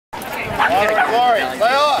Glory,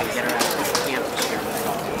 lay off! Get her out of the campus here.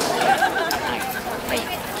 Wait,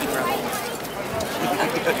 keep her up.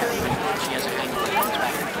 She has a hang back.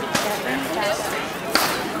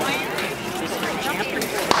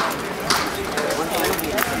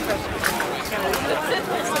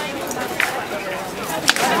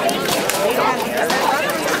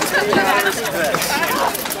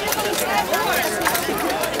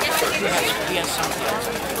 He has something else.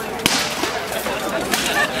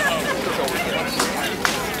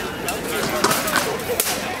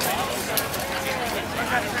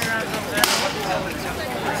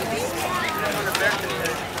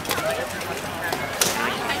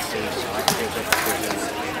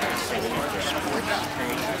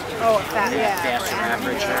 Oh, that, yeah. Faster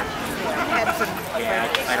average. Yeah,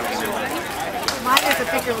 I don't know. Mine is a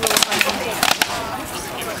bigger little one.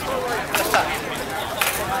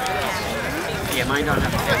 Yeah, mine don't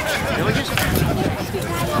have a really just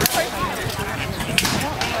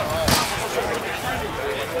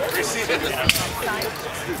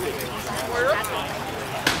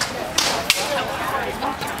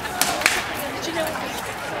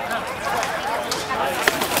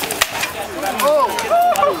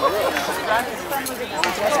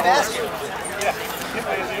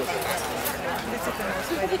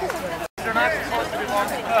They're not supposed to be long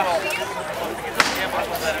enough.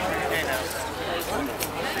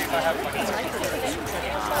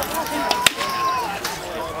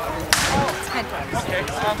 Okay,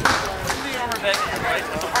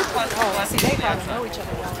 Oh, see, they got to know each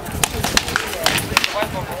other well.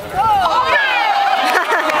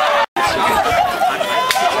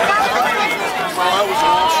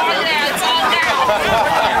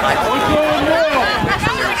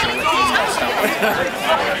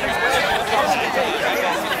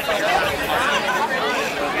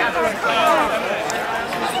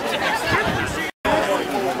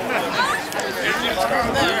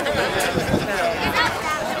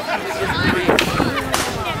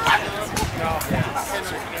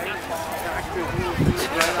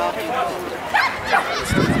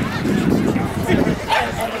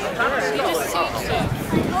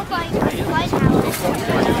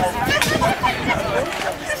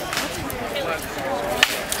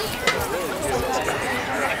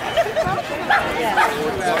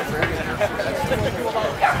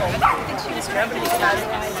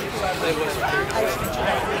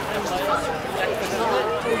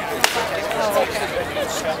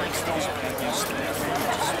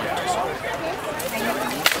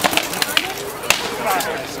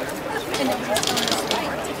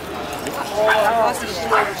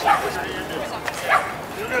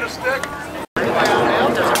 You got a stick?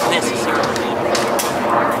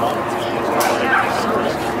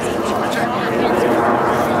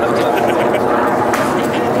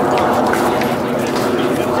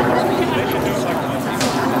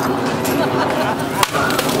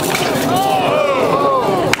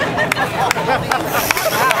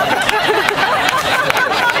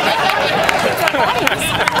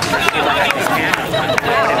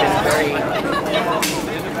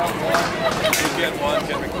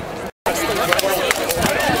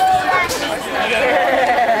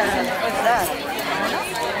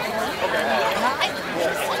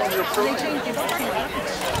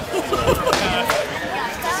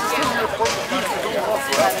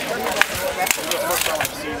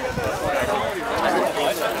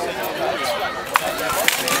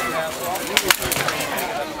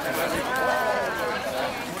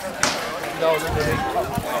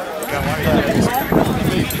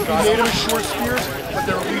 They made them short spears, but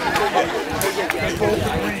they're weak. They both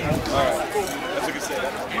agree. Alright. That's a good say.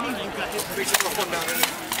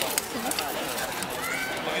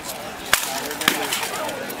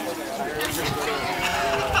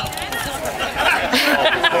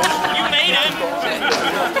 You made him!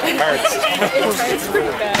 Hurts. It's pretty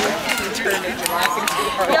bad.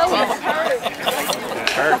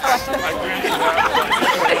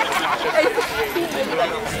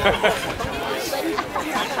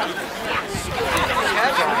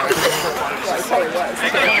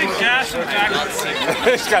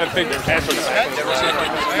 He's got a big head for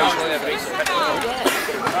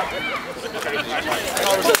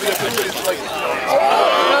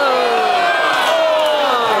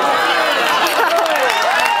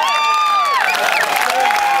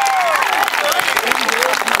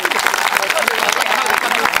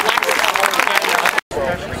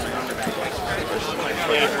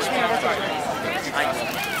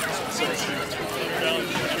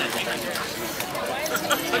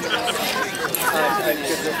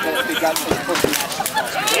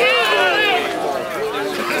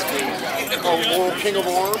King of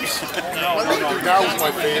Arms. I think that was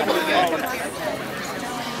my favorite.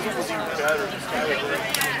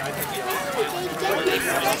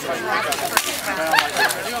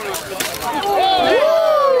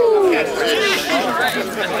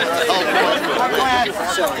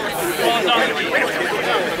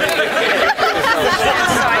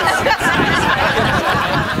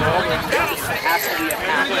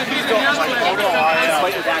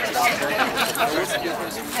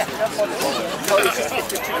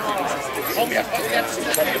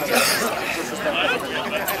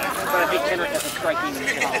 But I think Kendrick has a striking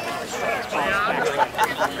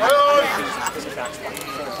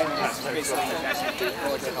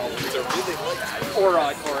or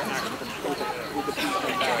actually with the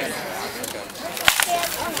beat.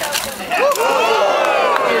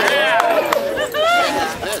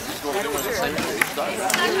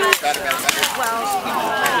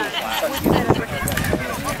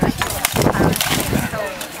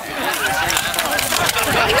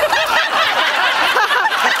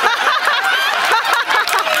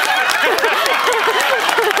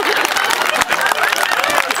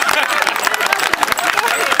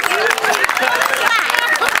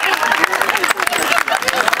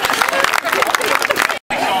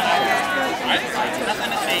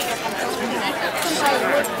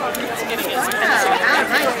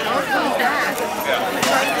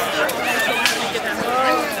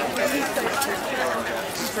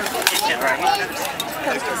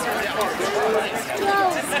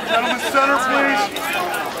 Gentlemen, center, please.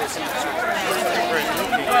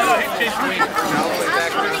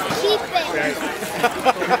 Keep it.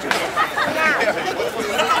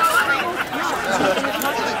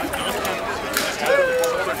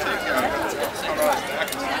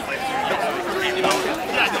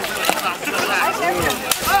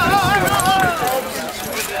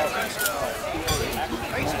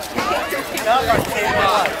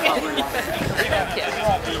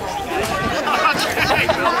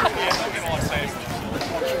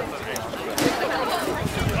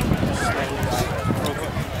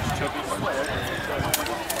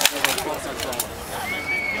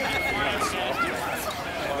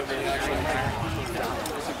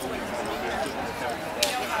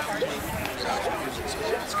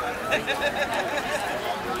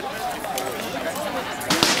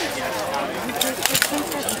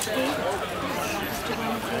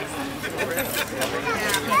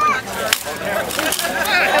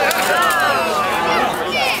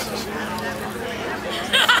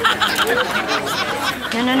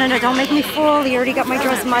 No, don't make me fall. You already got my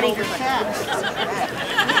dress muddy.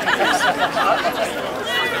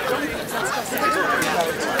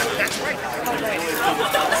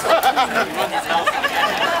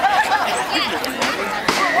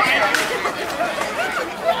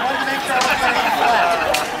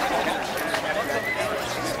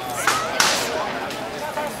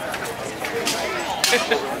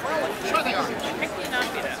 Sure they are.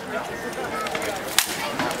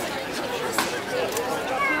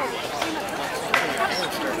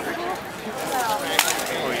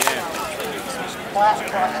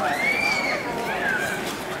 Flat.